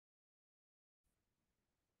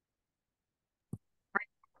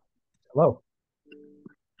Hello.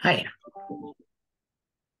 Hi.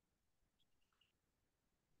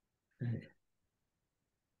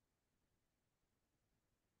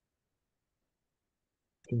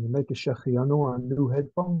 Can you make a shachianu on new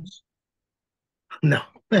headphones? No.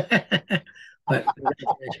 But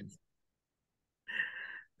congratulations.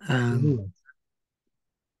 The new ones.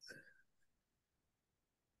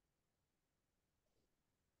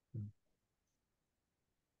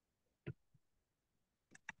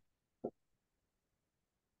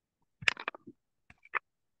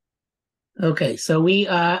 Okay, so we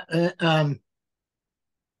were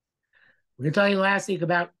talking last week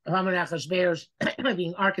about Haman Achashverosh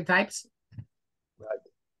being archetypes. Right.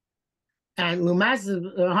 And Lumaz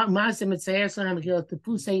Mitzayer Sonam Megillah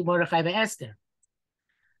Tepusei Mordechai Esther.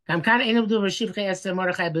 I'm kind of able to do Rashivche Esther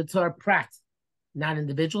Mordechai B'Tor Prat, not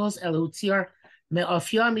individuals. Elutzir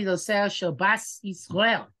Me'ofyo Midosel Shabas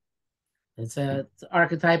Yisrael. It's an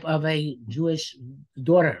archetype of a Jewish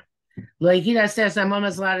daughter. Loigida says, I'm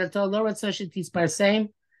almost allowed to tell Laura Soshitis Parsame,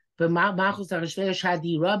 but Malchus Achashverosh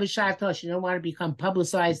Hadira B'Shato. She don't want to become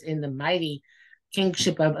publicized in the mighty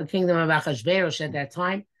kingship of a kingdom of Achashverosh at that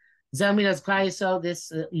time. Zelmidas Klai,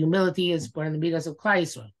 this humility is one of the midas of Klai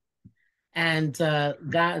Yisrael. And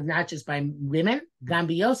God, not just by women.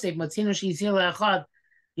 Gambi Yosef, Matzino Shizil Echad,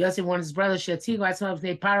 Yosef, one of his brothers, Shetzigo Atzmav,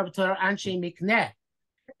 Nei Parabator Anshe Mikneh.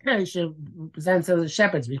 He should present to the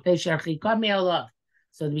shepherds,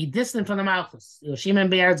 so to be distant from the Malchus. Yoshim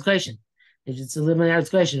and Be'eretz Goshen. They should live in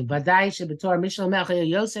Eretz Goshen. But should be Torah Mishnah Melcha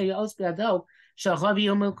Yosef Yos Be'ado Shachavi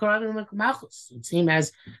Yomil Koravim Malchus. It seems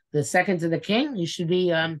as the second to the king, he should be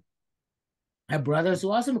have brothers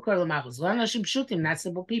who also Makor Malchus. Lanashim Shutim, not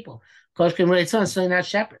simple people. Koshkim Reitzon, so not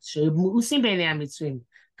shepherds. Usim Beinam Mitzrim.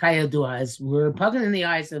 As were repugnant in the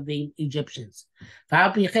eyes of the Egyptians.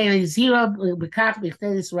 So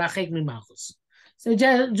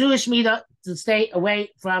Jewish midah to stay away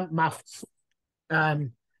from Malchus.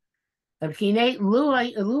 Esther,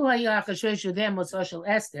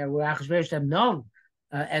 where Achashverosh have known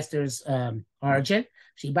Esther's origin.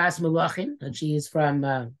 She bas Melachim, that she is from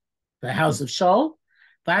the house of Shaul.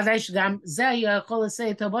 So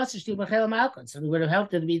they would have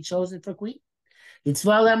helped her to be chosen for queen. It's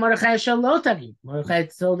Mordechai Shalotagi. Mordechai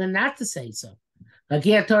told him not to say so. Like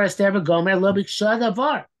here, Torah Esther Gomer Lo Biksha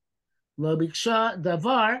Davar. Lo Biksha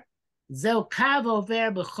Davar. Zeu Kav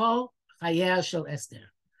Over B'Chol Chayel Shel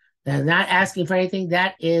Esther. They're not asking for anything.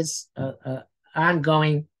 That is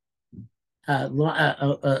ongoing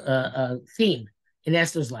theme in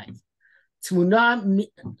Esther's life. Tmuna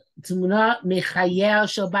Michayel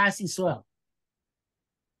Shel Bas Yisrael.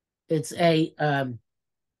 It's a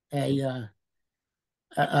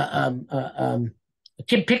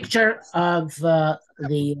picture of the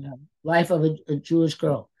life of a Jewish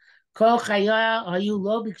girl. All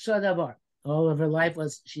of her life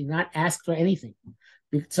was she not asked for anything.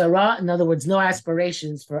 In other words, no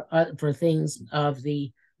aspirations for things of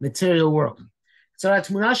the material world. And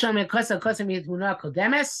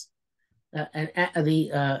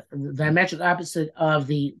the diametric opposite of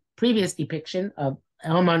the previous depiction of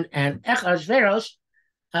Haman and Achashverosh.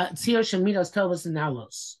 Tzir Shemidos Tovos and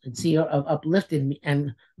Nalos, a tzir of uplifted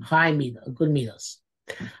and high midos, good midos.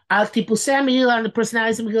 Al tipusei Megillah on the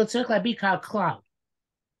personalities of Megillah tzirk be called cloud.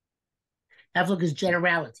 Have look as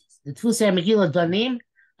generalities. The Tfusei Megillah Danim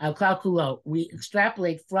al Cloud Kulo. We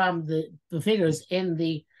extrapolate from the figures in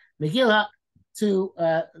the Megillah to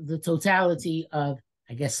the totality of,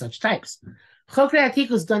 I guess, such types. Chokre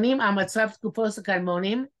Atikus Danim Amatzav Kupos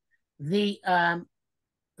Karmonim.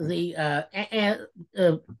 The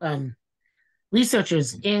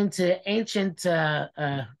researchers into ancient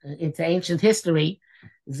history,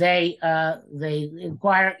 they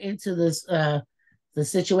inquire into this the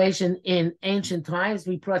situation in ancient times.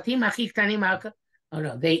 They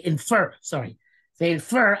infer. Sorry, they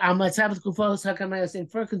infer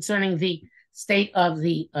infer concerning the state of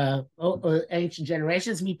the ancient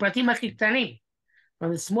generations. From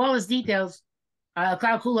the smallest details,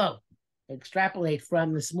 extrapolate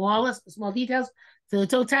from the small details to the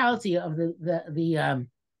totality of the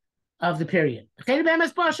period.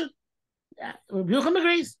 Yerucham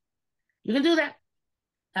agrees. You can do that.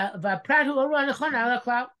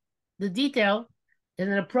 The detail is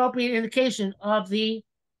an appropriate indication of the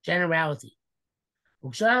generality.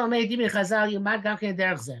 When you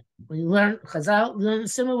learn Chazal, learn in a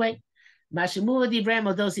similar way.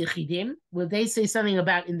 Will they say something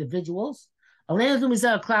about individuals? We have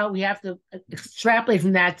to extrapolate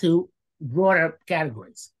from that to broader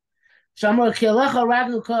categories. There were first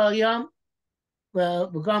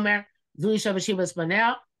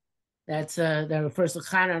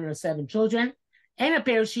Chana and her 7 children.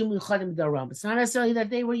 It's not necessarily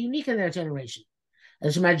that they were unique in their generation.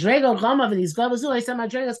 It's a very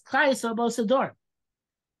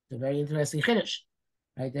interesting chiddush,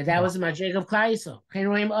 right? That was the madrig of Klal Yisrael.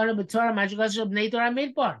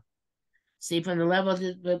 See, from the level of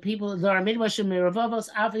the people that are midwashim miravavos,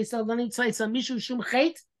 alfi so learning tzayt some mishu shum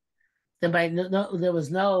chait. Then by no, there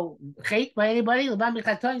was no chait by anybody.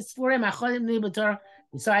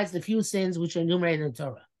 Besides the few sins which are enumerated in the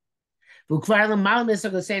Torah. And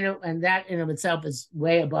that in of itself is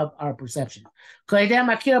way above our perception. Because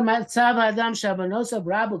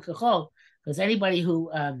anybody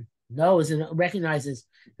who knows and recognizes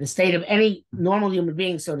the state of any normal human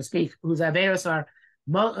being, so to speak, whose averos are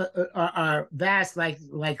vast like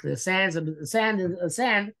the sands of the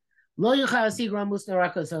sand, lo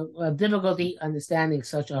yuchal so difficulty understanding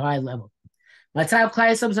such a high level. Matzav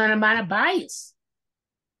Klal is on a man of bias.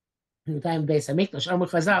 In the time base Hamikdash, Amr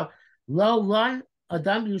Chazal, lo lon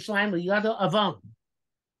adam Yerushalayim liyado avon.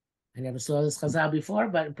 I never saw this Chazal before,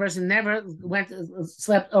 but a person never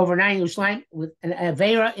slept overnight in Yerushalayim with an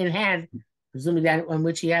avera in hand, presumably that on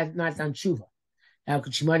which he had not done tshuva. Now,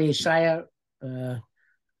 Kishmani Yeshaya,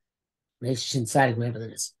 whatever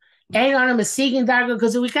that is. Ain't on him a seeking darga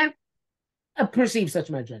because we can't perceive such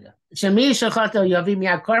madriga. Shemi shachato yavim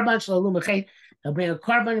yad korban shalom mechet. He'll bring a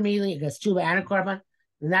korban immediately against tshuva and a korban,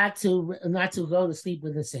 not to go to sleep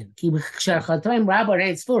with the sin.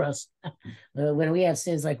 When we have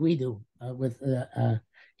sins like we do with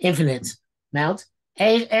infinite amount, how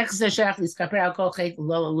is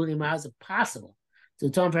it possible to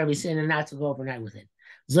atone for every sin and not to go overnight with it?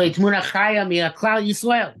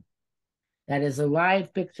 That is a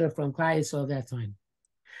live picture from Klal Yisrael at that time.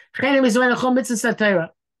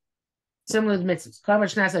 Similar to mitzvahs.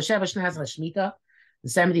 The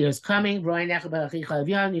 70 years coming. You're going to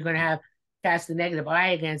have cast a negative eye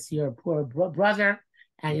against your poor brother,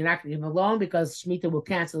 and you're not going to give him a loan because Shemitah will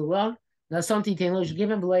cancel the loan. Now, something you should give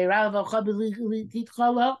him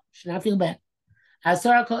should not feel bad. It's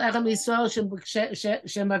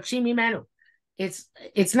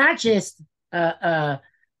not just at the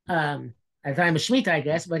time of Shemitah, I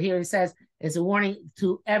guess, but here it says it's a warning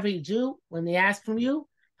to every Jew when they ask from you.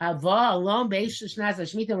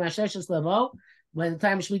 When the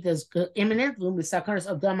time of Shemitah is imminent,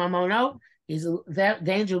 he's in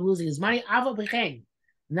danger of losing his money.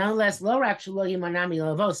 Nonetheless, not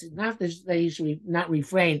that he should not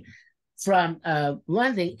refrain from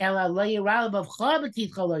lending.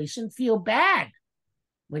 You shouldn't feel bad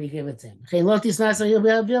when you give it to him.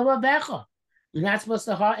 You're not supposed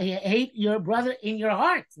to hate your brother in your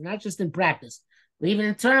heart, not just in practice, but even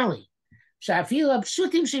internally. So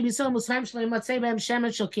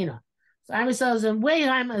I'm is in way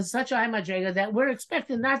high, such a high madrega that we're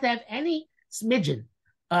expected not to have any smidgen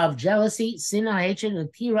of jealousy, sinah, hatred,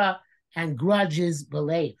 and tira, and grudges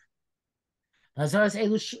believe. It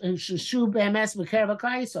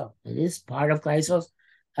is part of Klal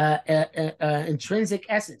Yisrael's intrinsic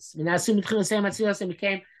essence. It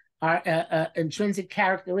became our intrinsic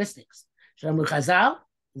characteristics.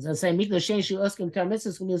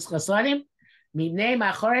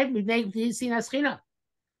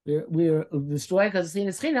 We're destroyed because of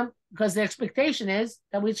sinas chinam, because the expectation is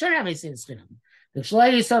that we shouldn't have any sinas chinam. The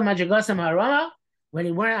Shlomo Yisrael Madrigosam Harama, when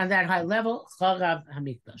he weren't on that high level, Chagav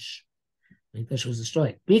Hamikdash. Hamikdash was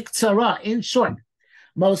destroyed. Big tzara, in short,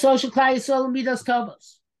 Moshe Klal Yisrael Midas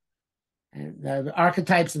Tovos, and the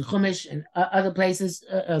archetypes in Chumash and other places,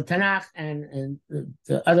 Tanakh and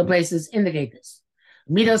the other places indicate this.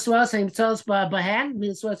 Midas was same tzos bahem,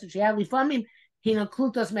 Midas was which you have from him,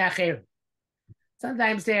 hinaklutos me'acherim.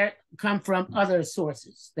 Sometimes they come from other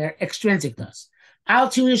sources. They're extrinsic to us.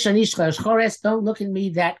 Don't look at me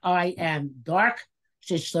that I am dark,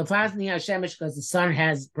 because the sun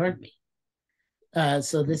has burnt me.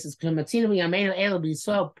 So this is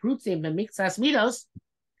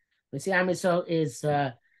so is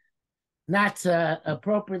not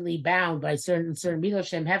appropriately bound by certain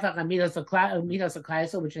midos,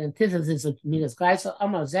 which are antithesis of midos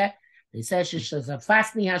klaiso. They say she's a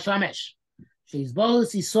fasting hashamesh. She's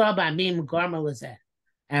both Yisrael by Mim Garma Lazeh.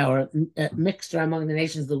 Our mixture among the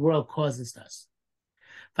nations of the world causes us.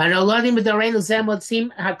 People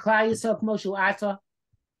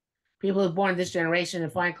who are born in this generation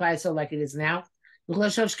and find Klal Yisrael like it is now, can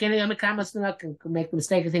make the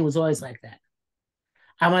mistake of think it was always like that.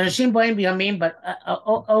 But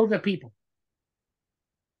older people.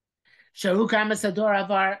 Who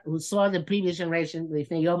saw the previous generation,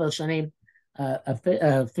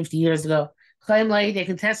 50 years ago, they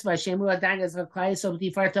can testify. So Am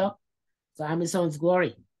Yisrael's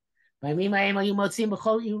glory. By me, my email, you motzim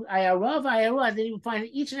b'chol ayarov ayaru. I didn't even find in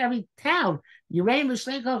each and every town. Yerucham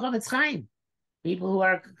v'shleim kol chavetz chaim. People who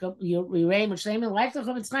are Yerucham v'shleim like the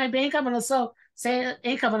chavetz chaim. Bein kavan so say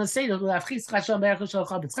ein kavan say to afchis chashon berach shel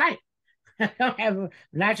chavetz chaim. I'm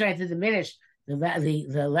not trying to diminish the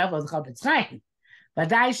level of the chavetz chaim. But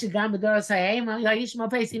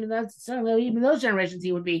even those generations,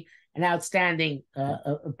 he would be an outstanding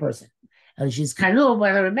person. She's kanu,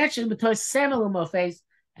 whether it mentioned between several face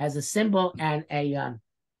as a symbol and a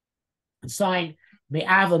sign.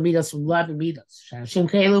 Me'ava midos from love and midos. Shashim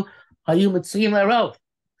kelu hayu mitzuyim larov.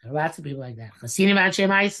 There are lots of people like that. Chasinim anshem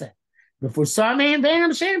aisa. Before Samin, then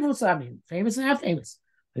I'm saying before Samin. Famous and not famous.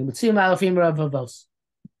 Mitzuyim alafim ravavos.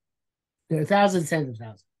 There are thousands, tens of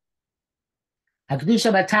thousands.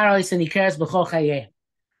 Kedusha Batara is and he cares b'chol chayei.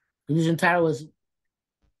 Kedusha Tara was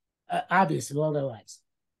obvious in all their lives.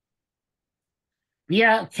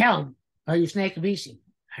 Bia Kelm, Yushnei Kavishim.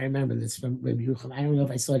 I remember this from Rabbi Yerucham. I don't know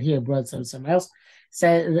if I saw it here, brought somewhere else.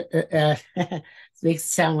 Said makes it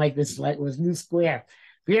sound like this like was New Square.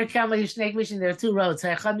 Bia Kelm Yushnei Kavishim. There are two roads.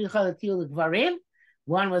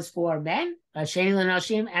 One was for men, and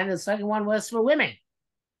the second one was for women.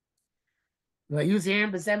 Well, use here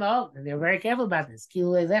in Bezemo, and they're very careful about this.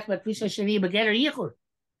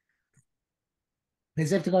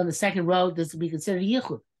 As if to go on the second road, this would be considered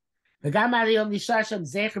yichud.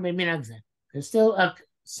 There's still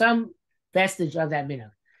some vestige of that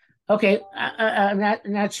minhag. Okay, I'm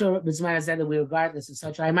not sure what Bisman said that we regard this as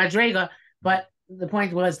such high madrega, but the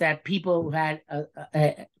point was that people who had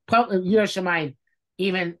Yerushalayim,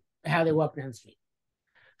 even how they walk down the street.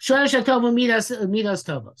 Midos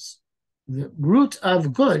tovos. The root of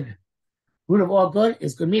all good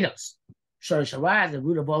is good midos. Shorish hara, the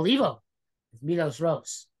root of all evil, is midos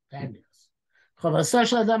ros, bad midos.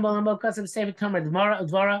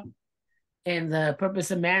 And the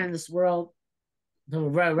purpose of man in this world, the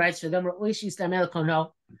rights for them are person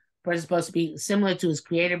is supposed to be similar to his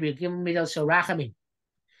creator, but give him midos sharachamim.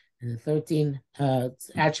 And the 13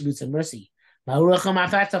 attributes of mercy. It's all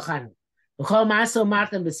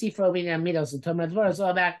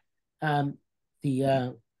about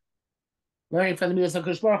the learning from the midos of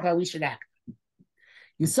Kodesh Baruch Hu how we should act.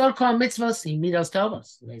 You saw call mitzvos in midos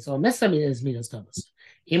tovos. They saw mitzvah is midos tovos.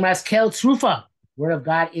 Imas kel trufa. Word of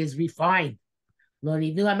God is refined. Lo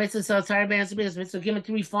nidu mitzvah so tzar ben mitzvah. Mitzvah given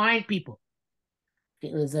to refine people.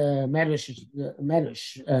 It was a medrash.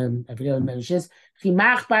 I forget what medrash is.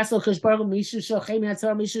 Chimach basel Kodesh Baruch Hu mishu shochem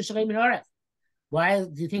yatzar mishu shochem minoref. Why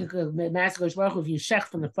do you think Master Kodesh Baruch Hu, if you shech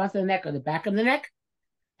from the front of the neck or the back of the neck?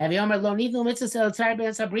 Have you omer lo nidu mitzvah so tzar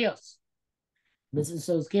ben sabrios.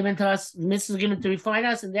 So it's given to us, the mitzvah is given to refine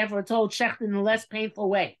us, and therefore it's told shecht in a less painful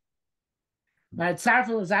way. But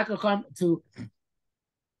to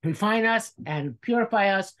refine us and purify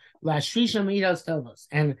us, lashrisha midos tovos,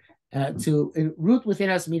 and to root within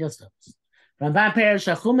us midos tovos. Ramban Perish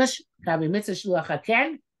Chumash, Kabi Mitzvah Shluach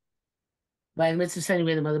Haken, by the mitzvah sending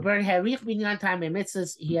with the mother bird, Harich Binyan Time in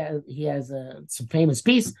mitzvahs, he has some famous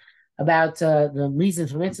piece about the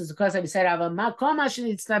reasons for mitzvahs, because I said, Makom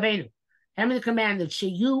Hashanit Tzlavenu. Having the command that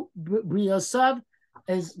Sheyu Briosav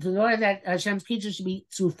is in order that Hashem's creatures should be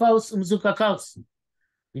Tzufos Umzukakos,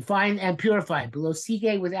 refined and purified, below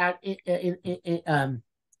Sige without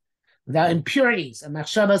impurities, and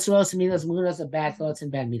Machshavas Ros Midos Munos of bad thoughts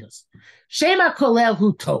and bad midos. Shema Kolel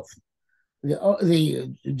Hu Tov.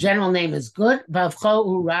 The general name is good, Vavcho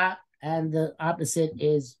Hu Ra, and the opposite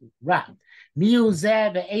is Ra. Miu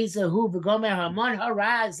Zeh Ve'ezahu V'gomer Hamon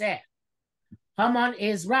Hara Zeh. Haman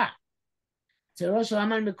is Ra. The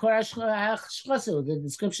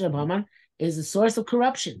description of Haman is the source of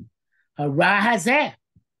corruption.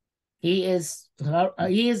 He is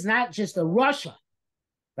not just a Russia,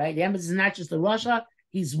 right? The emphasis is not just a Russia,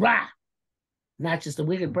 he's Ra, not just a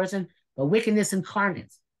wicked person, but wickedness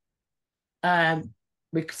incarnate. No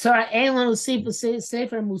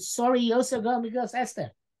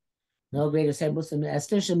greater say Muslim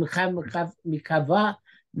Esther.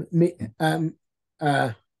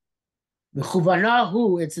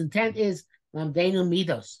 Its intent is Lamdenu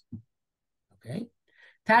Midos. Okay.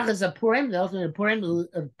 Tachas of Purim, the ultimate Purim,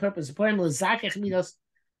 the purpose of Purim is Zakech Midos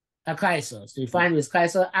Akaisos. To define this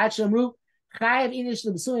Kaiso, Achamru, Chayav Inish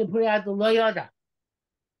Lebsum Puriat the Loyoda.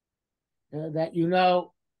 That you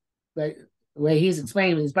know, the way he's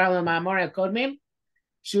explaining his Barlam Mamora Kodmim,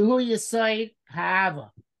 Shuhu Yisoid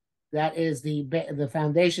Ha'ava. That is the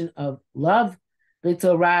foundation of love.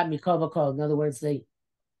 B'Torah Mikol V'Kol. In other words,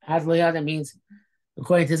 that means,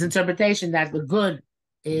 according to his interpretation, that the good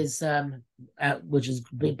is, which is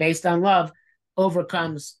based on love,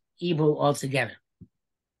 overcomes evil altogether.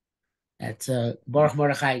 That's Baruch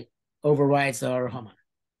Mordechai overrides the Haman.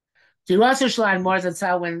 Tirasa Shlan Mars, that's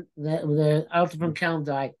how when the Alter from Kelm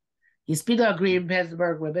died, he speeded agreed in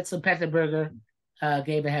Peterburg, where Bitzel Peterburger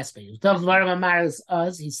gave a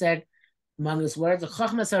hesped. He said, among his words, in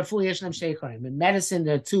medicine,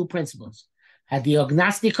 there are two principles.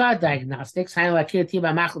 Diagnostica, diagnostics,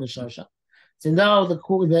 to know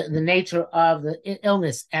the nature of the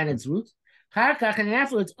illness and its roots. And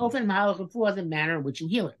afterwards, open for the manner in which you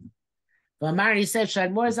heal it. He said,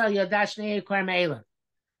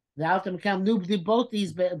 the Alter Kel knew both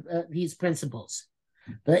these principles.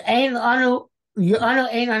 But we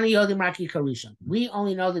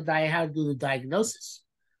only know how to do the diagnosis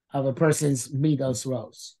of a person's midos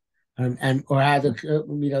rose, or how to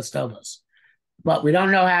midos tovos. But we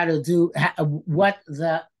don't know how to do what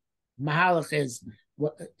the mahalach is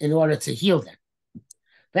in order to heal them.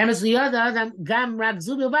 The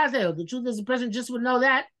truth is, the person just would know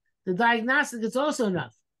that the diagnostic is also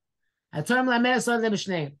enough. But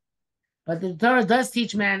the Torah does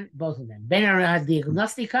teach man both of them. Ben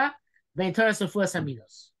diagnostica, ben Torah refuas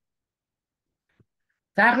hamidos.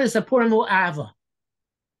 Tachlis apurmu ava.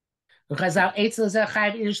 Because our eitzel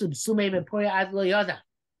zechayv inish l'bsumei beporia ad lo yoda.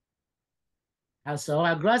 How so?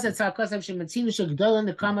 Hagraz et tzalkosav shematzinu shegdolin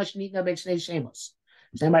the kama shnitna ben shnei shemos.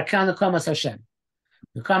 Shem arkan the kama Hashem.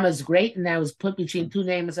 The kama is great, and that was put between two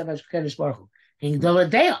names of Hakadosh Baruch Hu. And gdola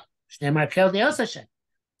deo. Shem arkel deos Hashem.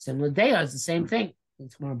 Similar deo is the same thing.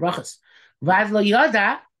 It's more brachas. Vad lo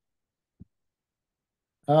yoda.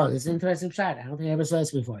 Oh, this is an interesting shot. I don't think I ever saw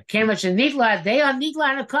this before. Kema shenitla deo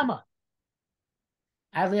nitla nakama.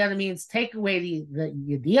 Ad lo yoda means take away the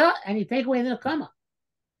yediyah, and you take away the nakama.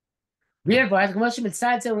 See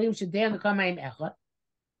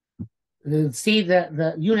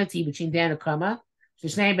the unity between Dan and Kama.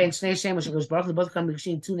 Both come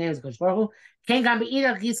between two names of Kosh Baruch Hu.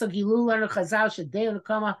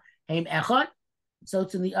 So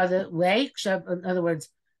to the other way, in other words,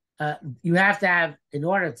 you have to have, in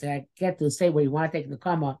order to get to the state where you want to take the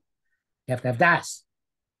Kama, you have to have das,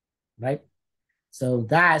 right? So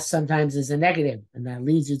das sometimes is a negative, and that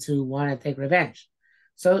leads you to want to take revenge.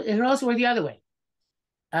 So it can also work the other way.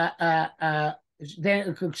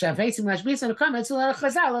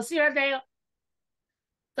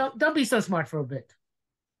 Don't be so smart for a bit,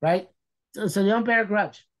 right? So you don't bear a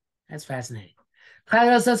grudge. That's fascinating.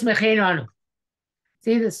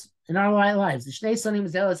 See this in our lives.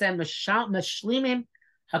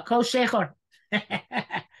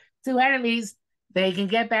 Two enemies, they can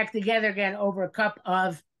get back together again over a cup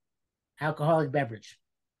of alcoholic beverage.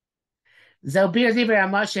 So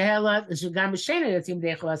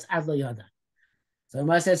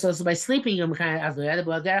Moshe says, so by sleeping, you're kind of adlo yada.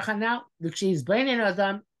 But now, she's blaming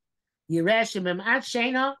Adam,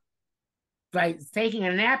 by taking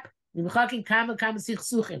a nap,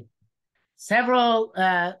 several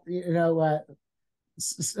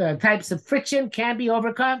types of friction can be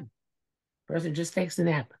overcome. Person just takes a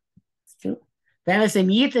nap. It's true. Then it's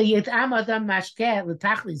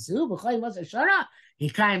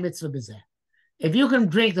if you can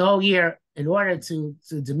drink the whole year in order to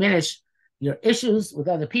diminish your issues with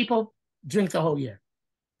other people, drink the whole year.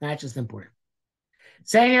 That's just important.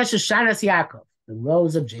 Saying Shoshanas Yaakov, the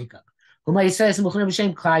rose of Jacob. Whom says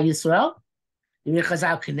Klal Yisrael.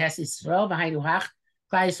 Knesset Yisrael,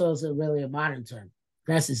 Klal Yisrael is really a modern term.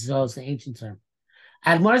 Knesset Yisrael is the ancient term.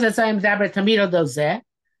 Admor Zatzayim Daber Tamido Dozeh,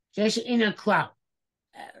 Shesh in a cloud.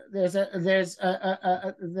 There's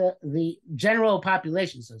the general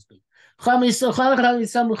population, so to speak. They have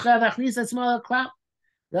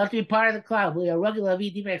to be part of the cloud. We are regular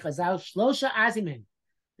the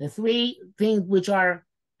three things which are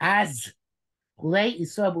as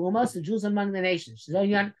the Jews among the nations.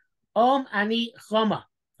 Om ani choma,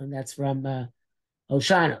 and that's from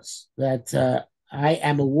Oshanos. That I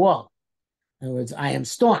am a wall. In other words, I am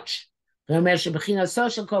staunch. So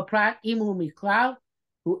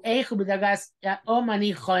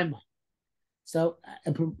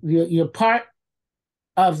you're part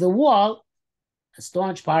of the wall, a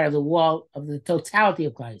staunch part of the wall of the totality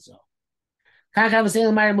of Klal Yisrael.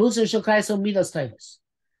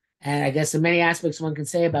 And I guess in many aspects one can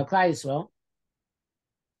say about Klal Yisrael,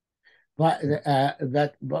 but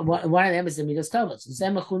one of them is the Midas Tovos.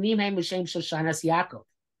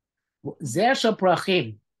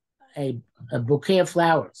 A bouquet of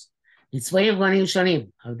flowers. It's way of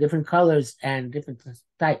different colors and different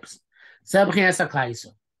types.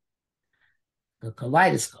 The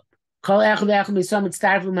kaleidoscope.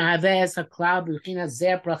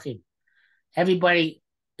 Everybody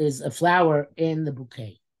is a flower in the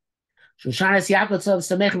bouquet.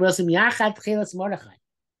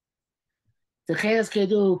 Techeles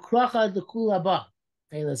kedu krocha de kula ba.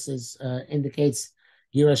 Techeles is indicates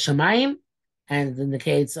Yerushalayim, and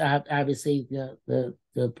indicates obviously the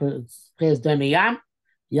Techeles dome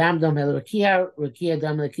yam dome rakia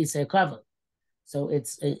dome lekisei kavod. So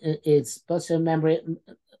it's supposed to remember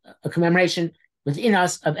a commemoration within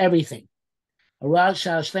us of everything. Aral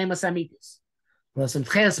shal shleimas amitis. Well, some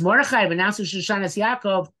Tcheles Mordechai, but now Shoshanas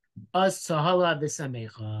Yaakov, us Sahala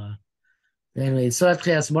v'Samecha. Then we saw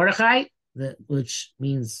Tcheles Mordechai, which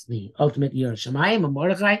means the ultimate Yerushalayim, and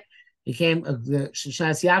Mordechai became the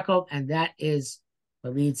Shoshanas Yaakov, and that is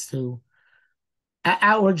what leads to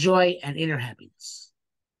outward joy and inner happiness.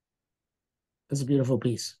 It's a beautiful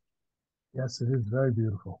piece. Yes, it is very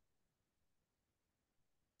beautiful.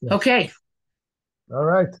 Yes. Okay. All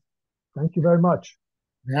right. Thank you very much.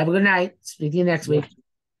 Have a good night. Speak to you next week.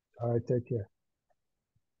 All right. Take care.